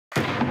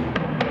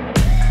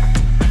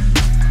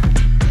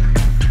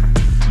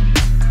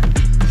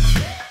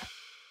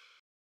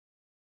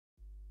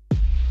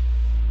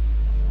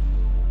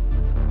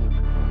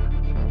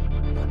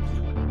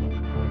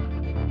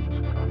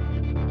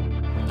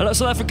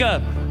South Africa.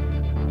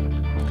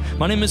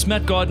 My name is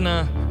Matt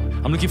Gardiner.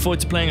 I'm looking forward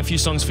to playing a few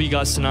songs for you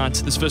guys tonight.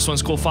 This first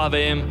one's called 5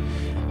 a.m.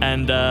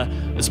 and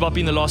it's about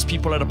being the last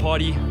people at a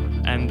party.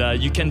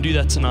 And you can do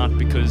that tonight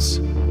because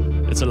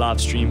it's a live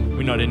stream.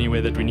 We're not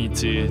anywhere that we need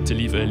to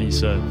leave early.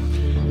 So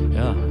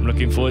yeah, I'm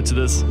looking forward to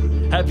this.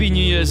 Happy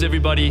New Year's,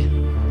 everybody.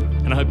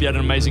 And I hope you had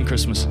an amazing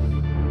Christmas.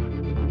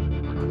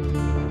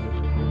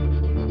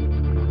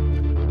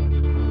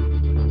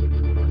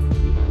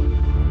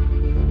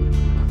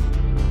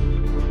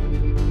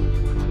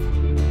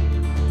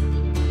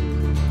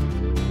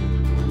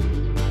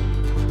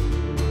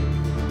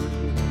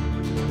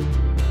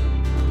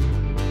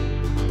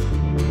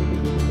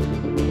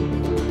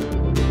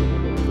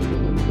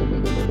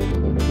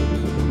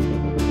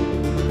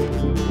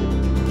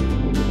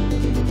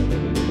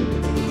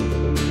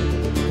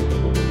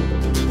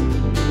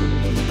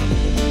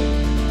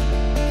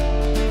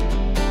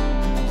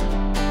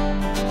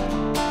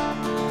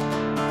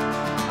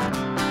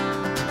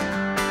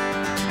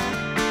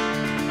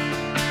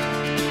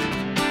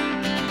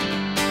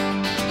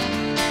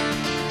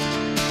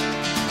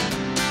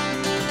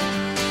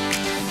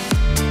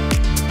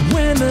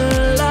 When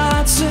the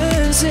light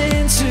turns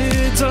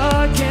into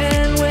dark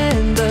and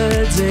when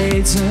the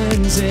day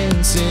turns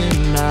into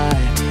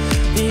night,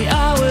 the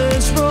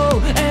hours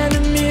roll and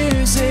the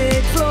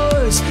music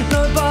flows.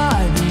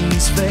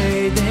 Nobody's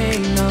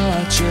fading,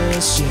 not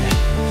just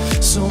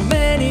yet. So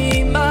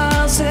many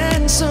miles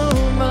and so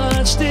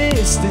much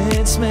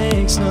distance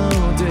makes no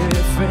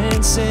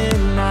difference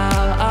in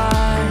our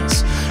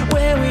eyes.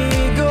 Where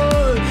we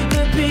go,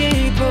 the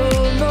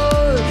people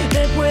know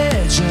that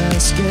we're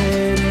just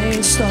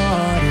getting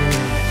started.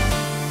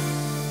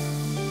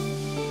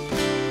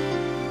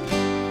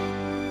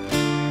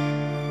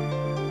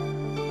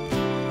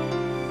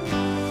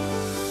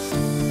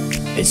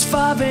 It's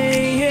 5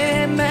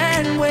 a.m.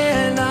 and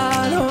we're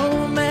not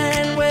home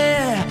and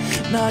we're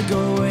not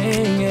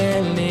going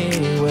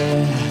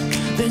anywhere.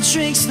 The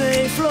drinks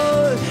they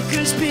flow,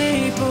 'cause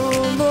people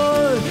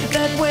know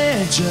that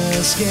we're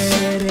just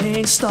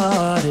getting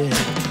started.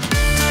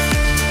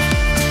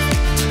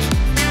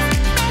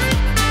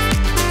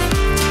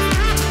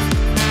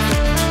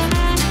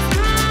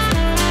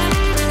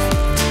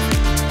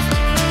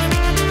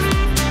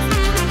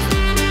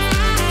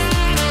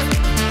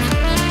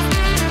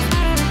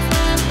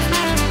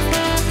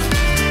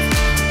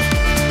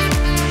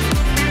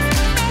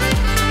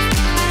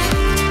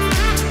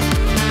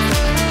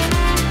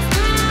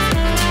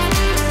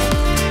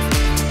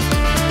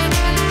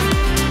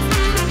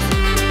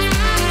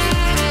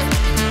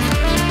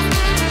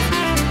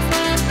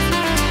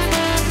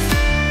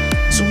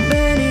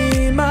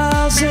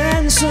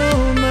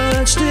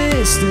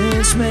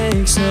 Distance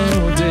makes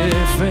no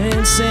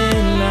difference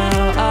in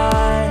our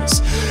eyes.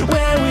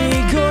 Where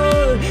we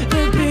go,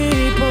 the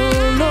people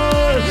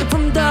know.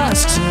 From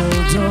dusk till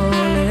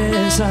dawn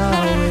is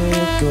how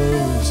it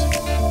goes.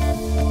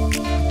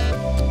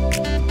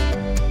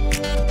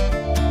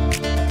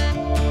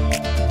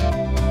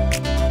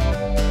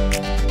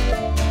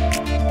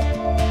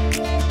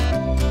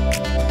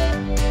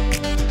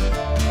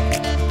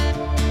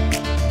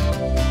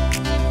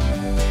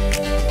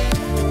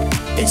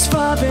 It's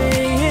 5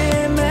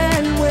 a.m.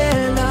 and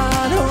we're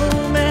not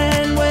home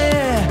and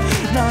we're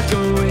not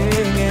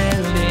going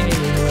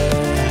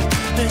anywhere.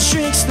 The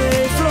drinks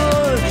they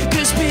flow,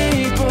 'cause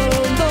people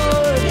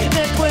know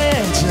that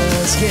we're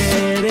just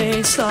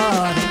getting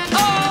started.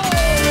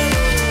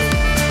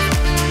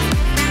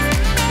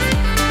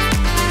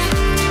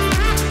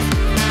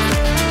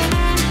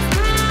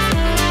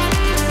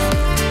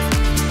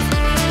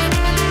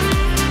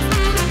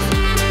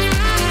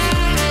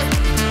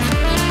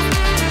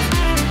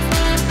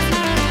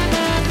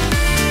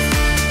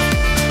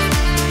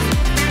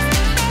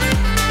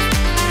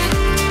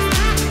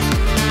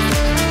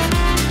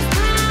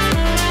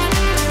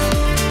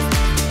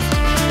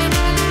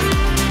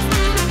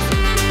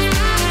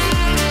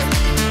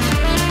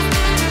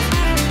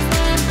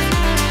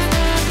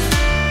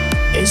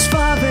 It's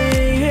 5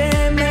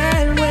 a.m.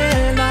 and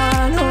we're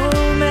not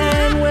home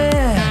and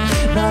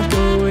we're not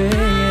going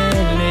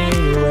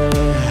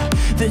anywhere.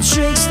 The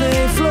drinks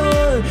they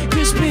flow,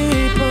 'cause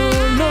people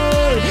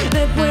know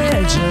that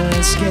we're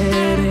just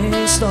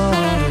getting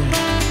started.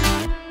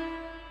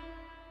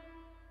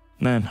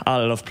 Man, I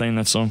love playing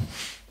that song.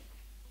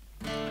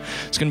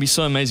 It's going to be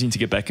so amazing to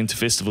get back into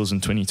festivals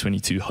in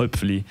 2022,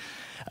 hopefully.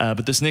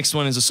 But this next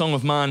one is a song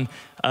of mine.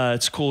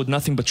 It's called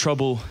Nothing But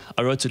Trouble.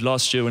 I wrote it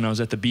last year when I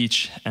was at the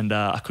beach, and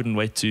I couldn't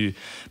wait to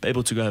be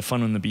able to go have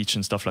fun on the beach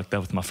and stuff like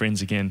that with my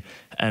friends again.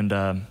 And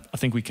I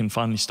think we can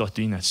finally start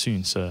doing that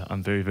soon, so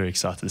I'm very, very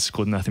excited. This is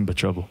called Nothing But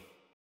Trouble.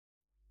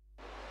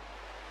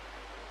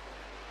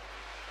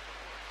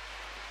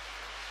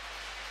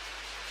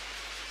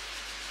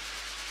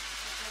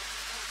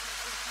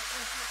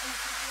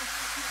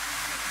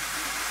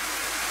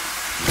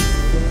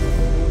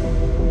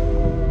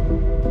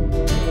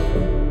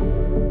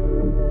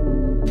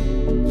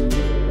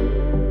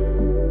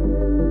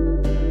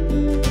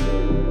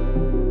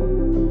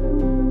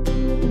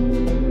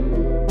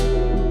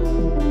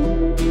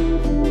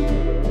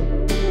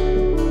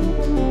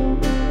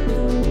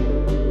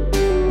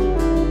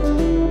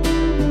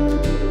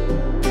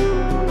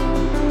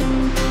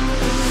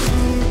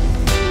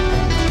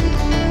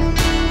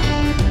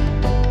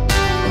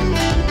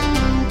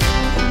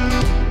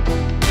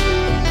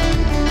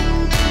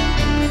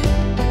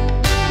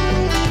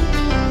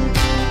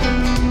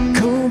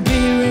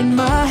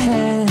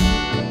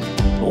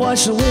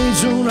 watch the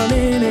waves roll on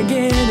in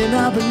again, and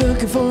I've been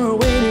looking for a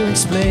way to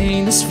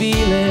explain this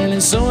feeling,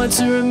 and so hard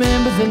to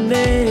remember the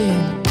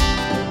name.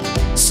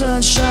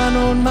 Sunshine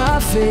on my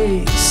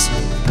face,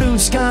 blue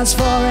skies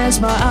far as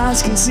my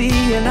eyes can see,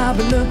 and I've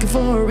been looking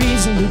for a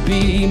reason to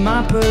be.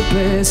 My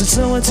purpose, it's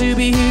so hard to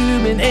be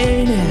human,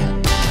 ain't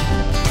it?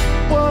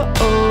 Whoa,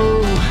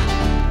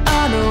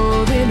 I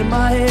know that in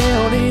my head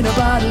I'll need a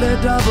bottle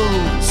of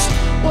doubles.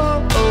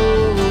 Whoa,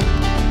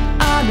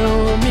 I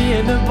know me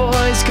and the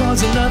boys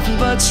causing nothing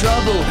but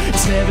trouble.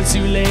 It's never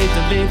too late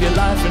to live your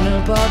life in a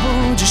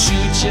bubble. Just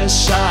shoot your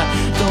shot,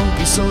 don't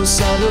be so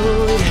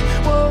subtle.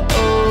 Whoa,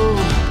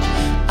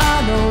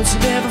 I know to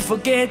never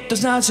forget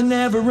those nights you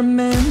never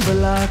remember.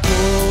 Like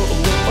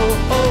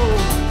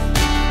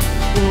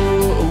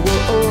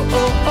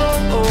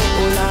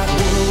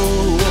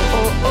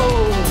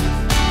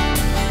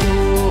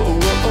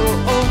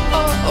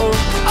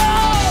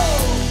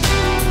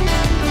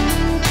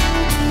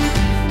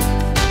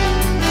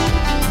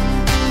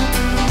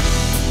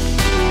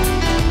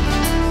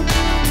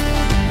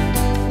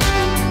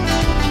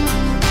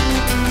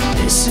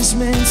this is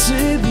meant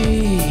to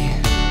be.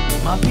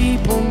 My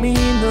people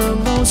mean the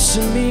most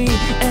to me,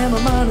 and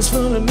my mind is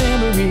full of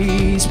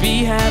memories.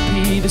 Be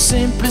happy, the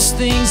simplest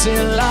things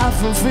in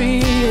life are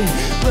free,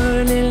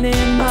 burning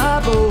in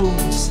my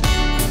bones.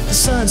 The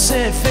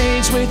sunset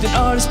fades with an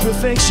artist's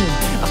perfection.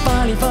 I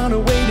finally found a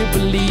way to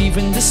believe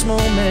in this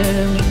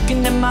moment,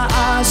 looking at my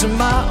eyes and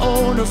my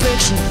own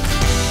reflection.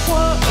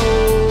 Whoa,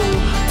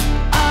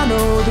 I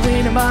know the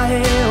rain in my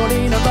head,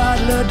 holding a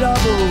bottle of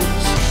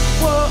doubles.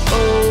 Whoa,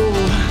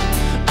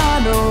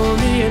 I know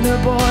me and the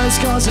boys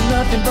causing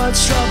nothing but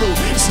trouble.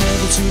 It's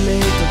never too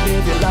late to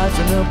live your life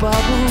in a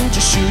bubble.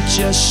 Just shoot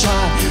your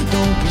shot,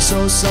 don't be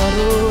so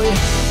subtle.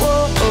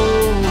 Whoa,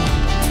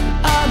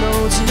 I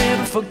know to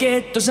never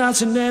forget those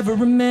nights you never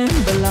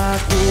remember.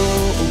 Like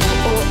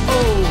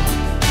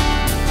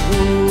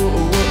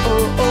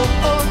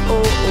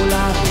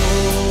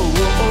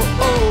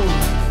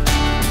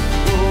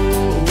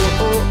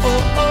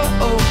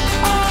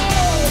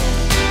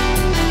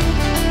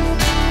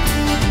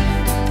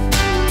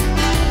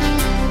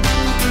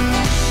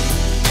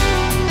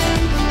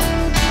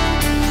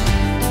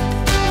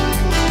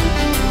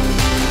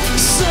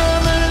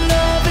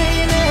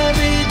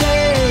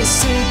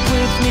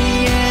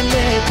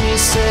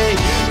say,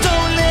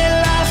 don't let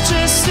life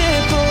just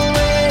slip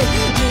away.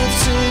 Live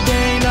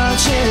today, not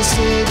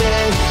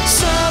yesterday.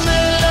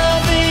 Summer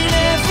loving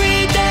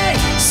every day.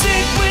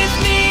 Stick with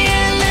me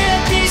and let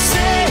me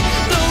say,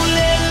 don't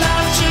let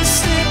life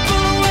just slip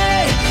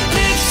away.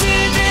 Live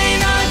today,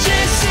 not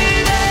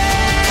yesterday.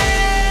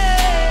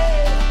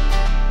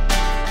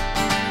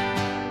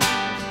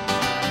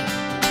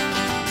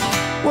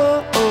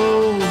 Whoa,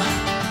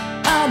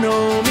 I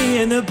know me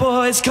and the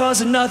boys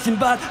causing nothing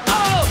but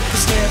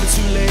it's never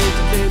too late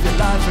to live your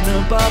life in a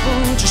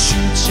bubble. Just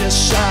shoot your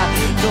shot,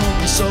 don't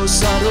be so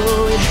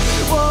subtle.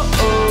 Whoa,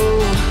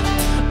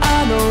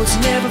 I know to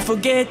never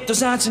forget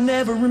those nights you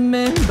never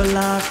remember.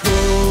 Like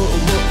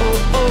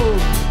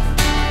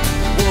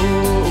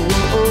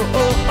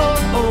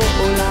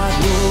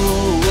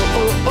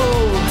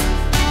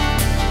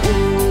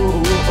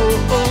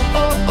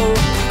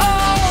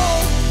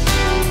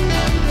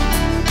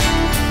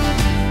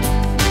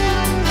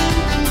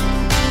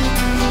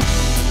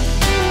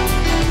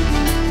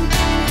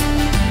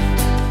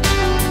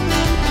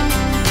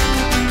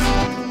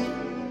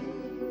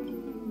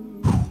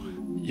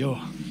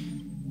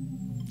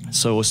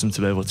so awesome to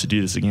be able to do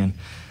this again.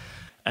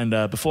 And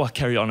before I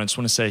carry on, I just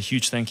want to say a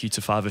huge thank you to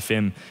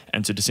 5FM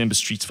and to December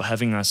Streets for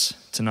having us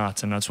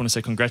tonight. And I just want to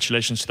say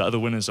congratulations to the other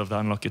winners of the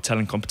Unlock Your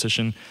Talent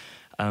competition.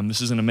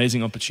 This is an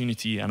amazing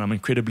opportunity, and I'm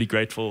incredibly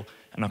grateful,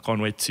 and I can't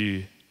wait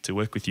to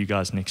work with you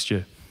guys next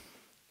year.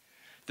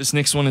 This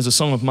next one is a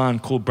song of mine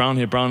called Brown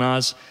Hair, Brown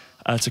Eyes.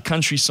 It's a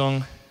country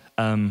song,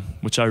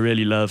 which I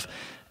really love.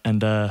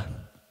 And yeah,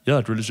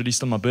 it was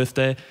released on my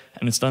birthday,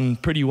 and it's done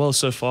pretty well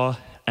so far.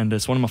 And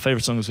it's one of my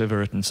favorite songs I've ever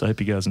written, so I hope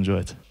you guys enjoy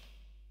it.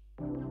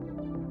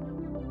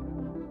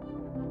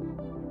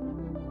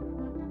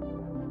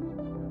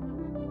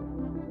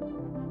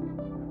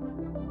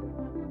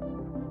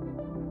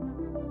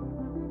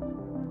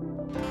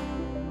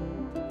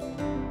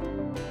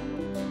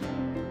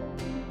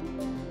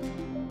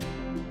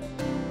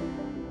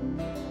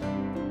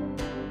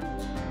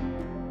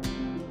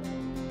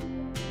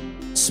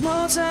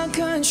 small town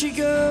country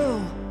girl,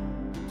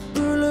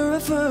 ruler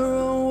of her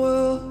own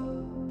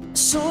world.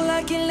 Soul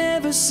like you'll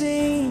never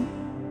seen,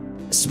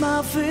 a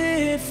smile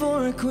fit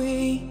for a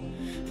queen.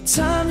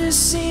 Time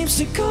just seems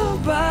to go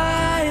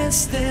by and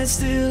stand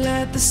still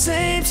at the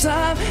same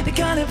time. The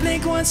kind of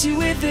blink once you're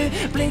with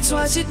it, blink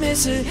twice you'd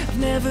miss it. I've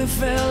never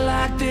felt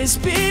like this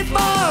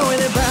before.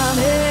 With her brown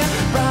hair,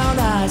 brown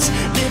eyes,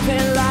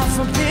 living life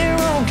up here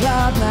on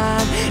cloud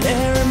nine.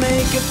 Hair and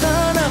makeup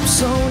done up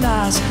so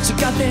nice, so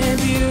goddamn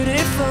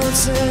beautiful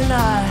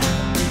tonight.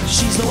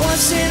 She's the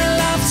once in a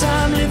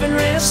lifetime, living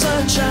ray of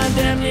sunshine,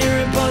 damn near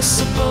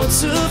impossible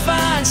to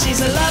find. She's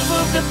the life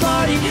of the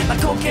party,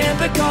 like Coke and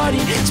Bacardi,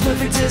 as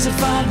perfect as a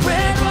fine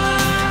red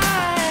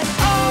wine.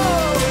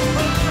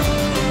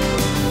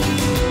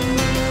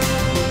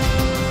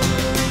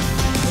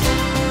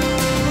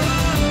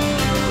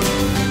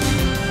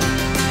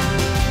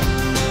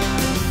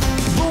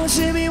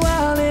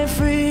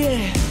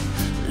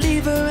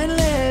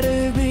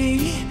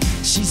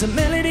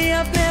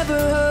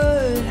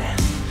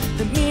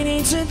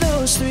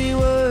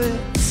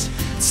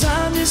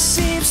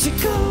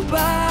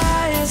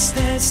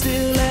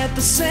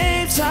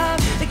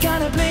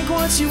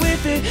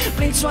 her.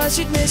 Blink twice,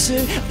 you'd miss her.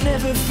 I've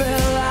never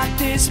felt like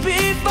this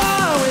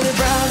before. With her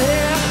brown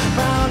hair,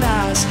 brown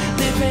eyes,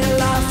 living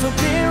life up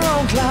here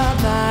on cloud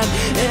nine.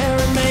 Hair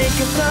and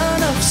makeup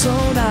done up so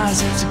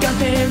nice, so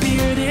goddamn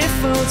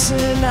beautiful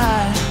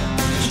tonight.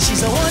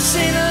 She's a once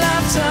in a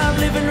lifetime,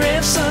 living ray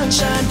of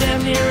sunshine,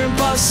 damn near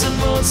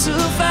impossible to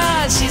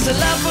find. She's the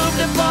life of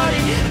the party,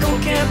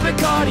 Coke and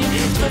Bacardi,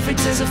 it's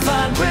perfect as a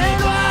fine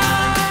red wine.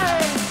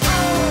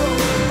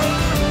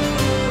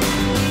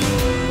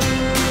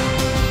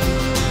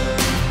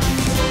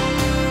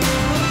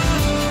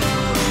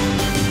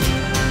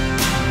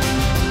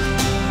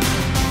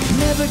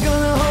 Never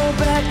gonna hold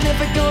back,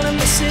 never gonna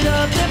mess it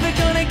up, never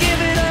gonna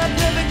give it up,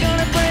 never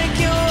gonna break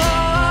your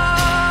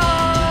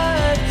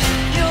heart,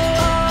 your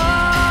heart.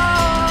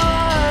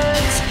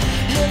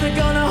 Never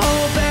gonna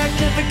hold back,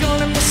 never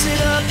gonna mess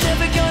it up,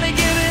 never gonna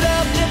give it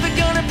up, never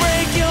gonna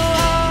break your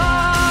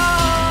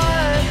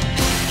heart,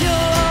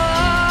 your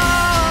heart.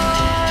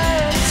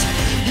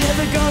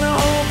 Never gonna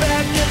hold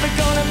back, never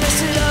gonna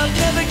mess it up,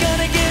 never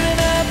gonna give it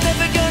up,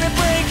 never gonna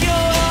break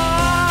your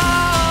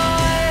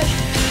heart,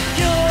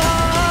 your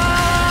heart.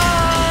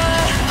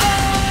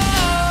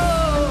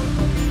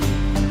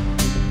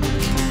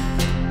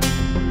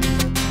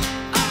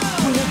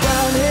 With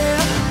brown hair,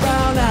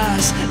 brown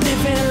eyes,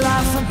 living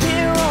life from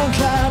here on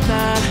cloud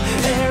nine.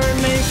 Hair and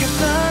makeup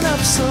done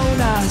up so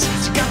nice,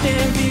 so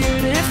goddamn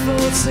beautiful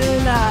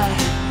tonight.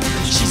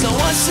 She's a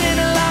once in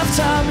a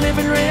lifetime,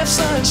 living ray of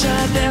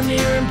sunshine, damn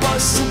near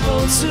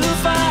impossible to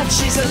find.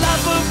 She's the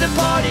life of the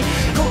party,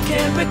 Coke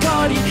and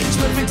Bacardi, it's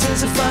perfect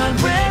as a fine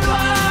red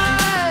wine.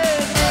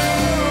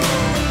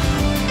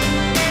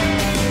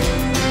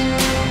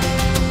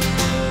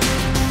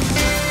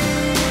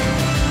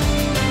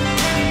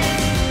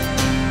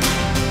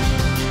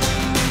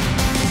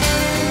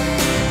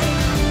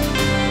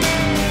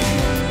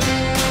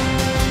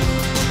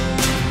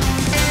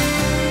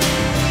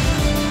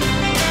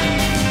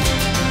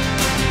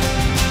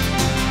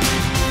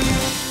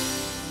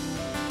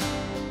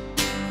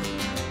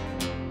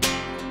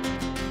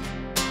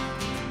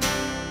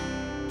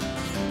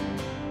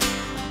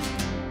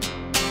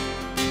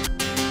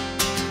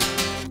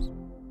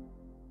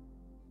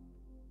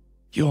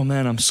 Yo,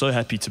 man, I'm so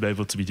happy to be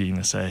able to be doing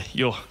this.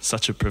 Yo,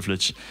 such a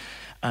privilege.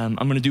 I'm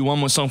going to do one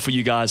more song for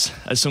you guys.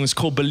 The song is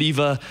called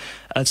Believer.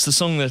 It's the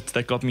song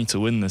that got me to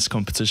win this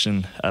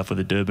competition for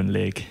the Durban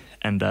leg.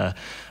 And I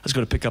just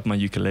got to pick up my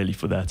ukulele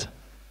for that.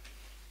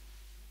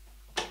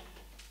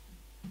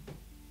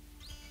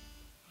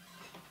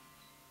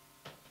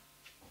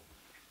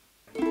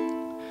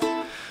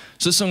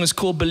 So this song is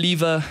called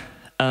Believer.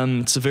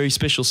 It's a very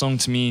special song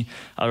to me.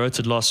 I wrote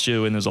it last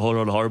year when there was a whole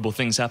lot of horrible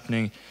things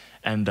happening.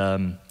 And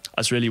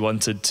I just really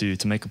wanted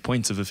to make a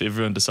point of if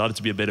everyone decided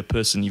to be a better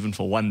person, even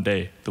for one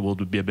day, the world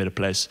would be a better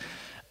place.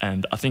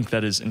 And I think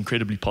that is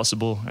incredibly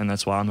possible, and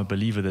that's why I'm a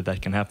believer that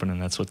that can happen,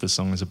 and that's what this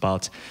song is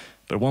about.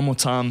 But one more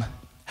time,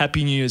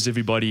 Happy New Year's,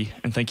 everybody,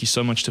 and thank you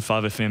so much to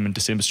 5FM and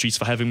December Streets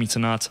for having me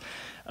tonight.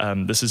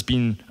 This has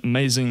been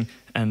amazing,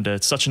 and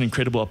it's such an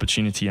incredible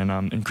opportunity, and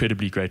I'm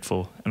incredibly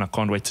grateful, and I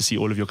can't wait to see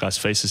all of your guys'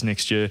 faces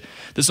next year.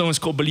 This song is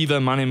called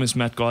Believer. My name is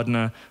Matt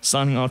Gardiner,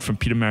 signing out from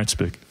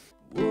Pietermaritzburg.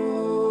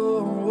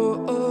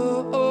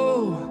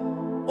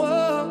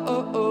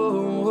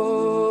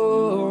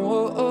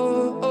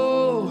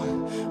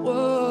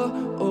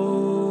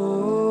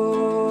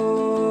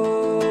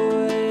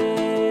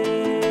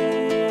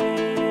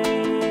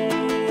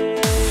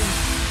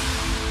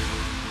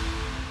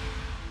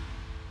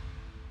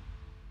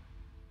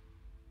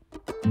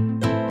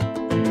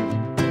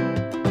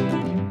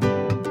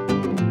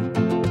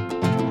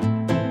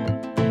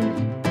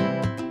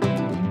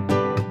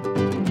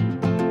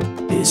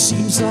 It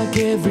seems like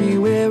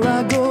everywhere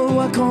I go,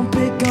 I can't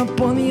pick up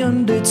on the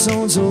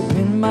undertones.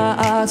 Open my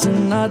eyes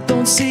and I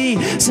don't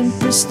see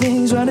simplest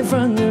things right in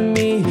front of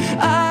me.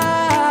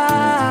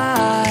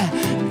 I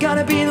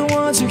gotta be the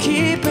ones who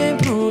keep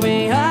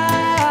improving.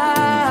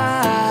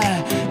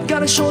 I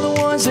gotta show the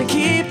ones that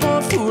keep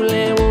on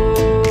fooling. Oh,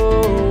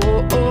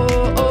 oh,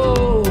 oh,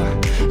 oh.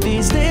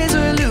 These days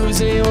we're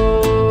losing.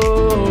 Oh,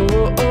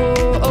 oh,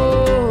 oh,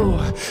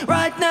 oh.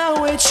 Right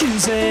now we're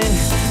choosing.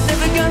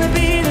 Never gonna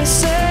be the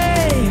same.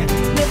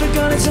 Never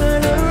gonna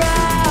turn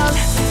around,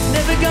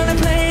 never gonna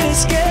play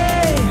this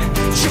game,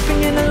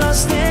 tripping in the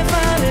lost and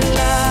finding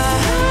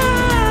light.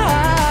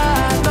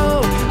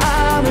 No,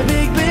 I'm a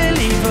big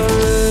believer.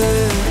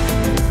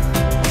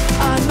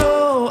 I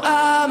know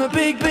I'm a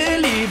big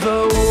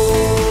believer. Whoa,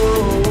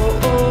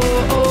 oh,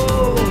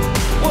 oh,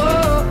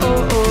 whoa,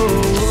 oh,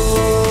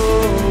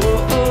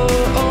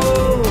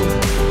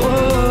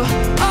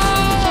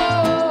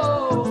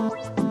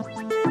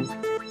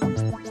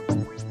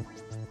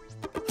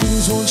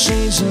 Things won't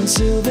change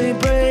until they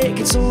break.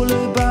 It's all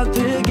about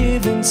the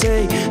give and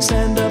take.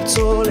 Stand up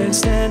tall and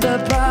stand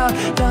up proud.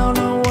 Down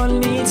on one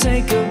knee,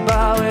 take a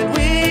bow. And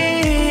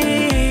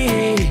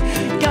we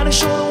gotta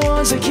show the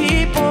ones that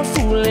keep on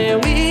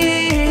fooling.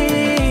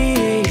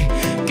 We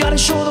gotta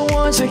show the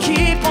ones that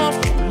keep on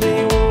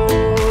fooling. Oh,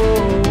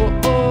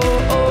 oh,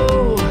 oh,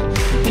 oh.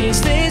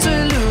 These days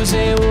we're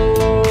losing.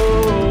 Oh,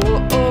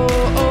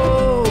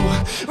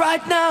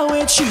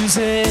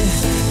 choosing.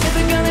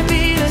 Never gonna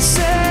be the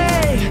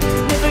same,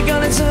 never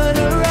gonna turn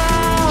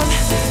around,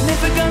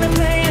 never gonna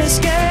play this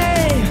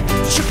game,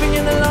 tripping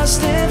in the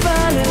lost and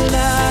falling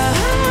line.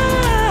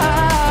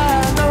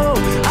 No,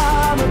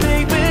 I'm a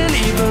big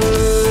believer.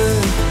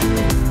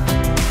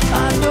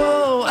 I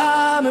know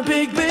I'm a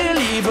big believer.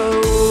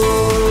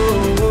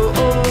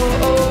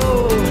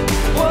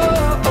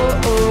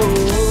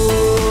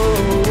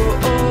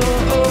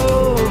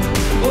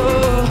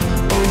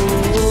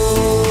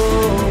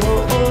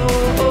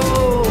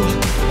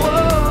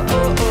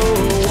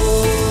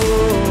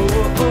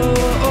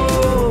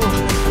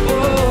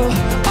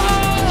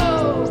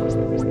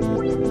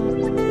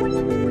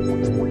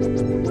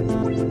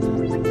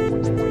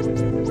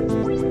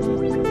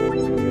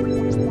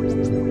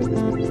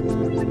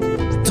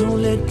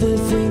 The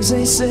things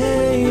they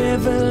say,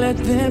 ever let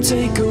them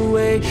take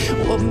away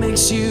what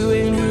makes you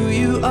and who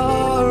you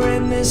are.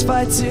 In this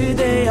fight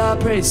today, I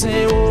pray,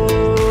 say, oh,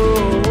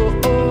 oh,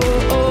 oh,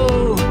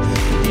 oh.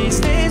 These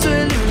days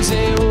we're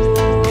losing, oh,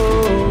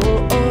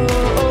 oh,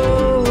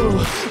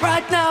 oh.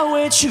 Right now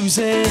we're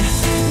choosing.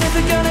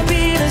 Never gonna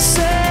be the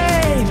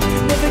same,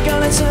 never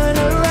gonna turn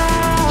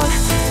around,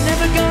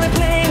 never gonna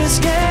play this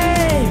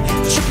game,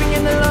 tripping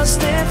in the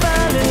lost and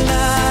falling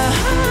line.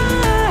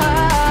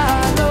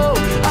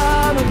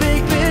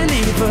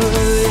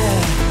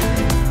 Yeah.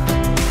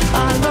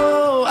 I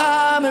know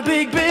I'm a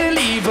big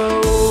believer.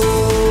 Oh,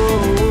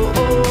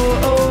 oh,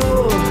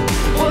 oh,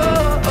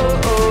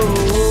 oh,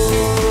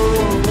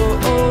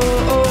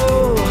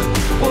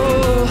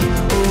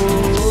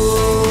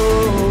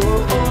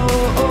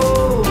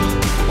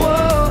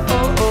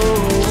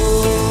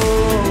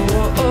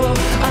 oh,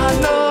 I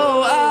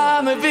know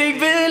I'm a big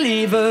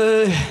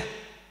believer.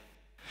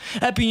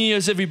 Happy New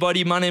Year's,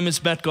 everybody. My name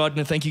is Matt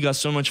Gardiner. Thank you guys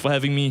so much for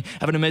having me.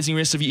 Have an amazing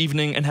rest of your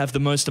evening and have the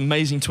most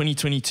amazing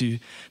 2022.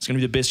 It's going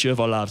to be the best year of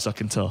our lives, I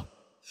can tell.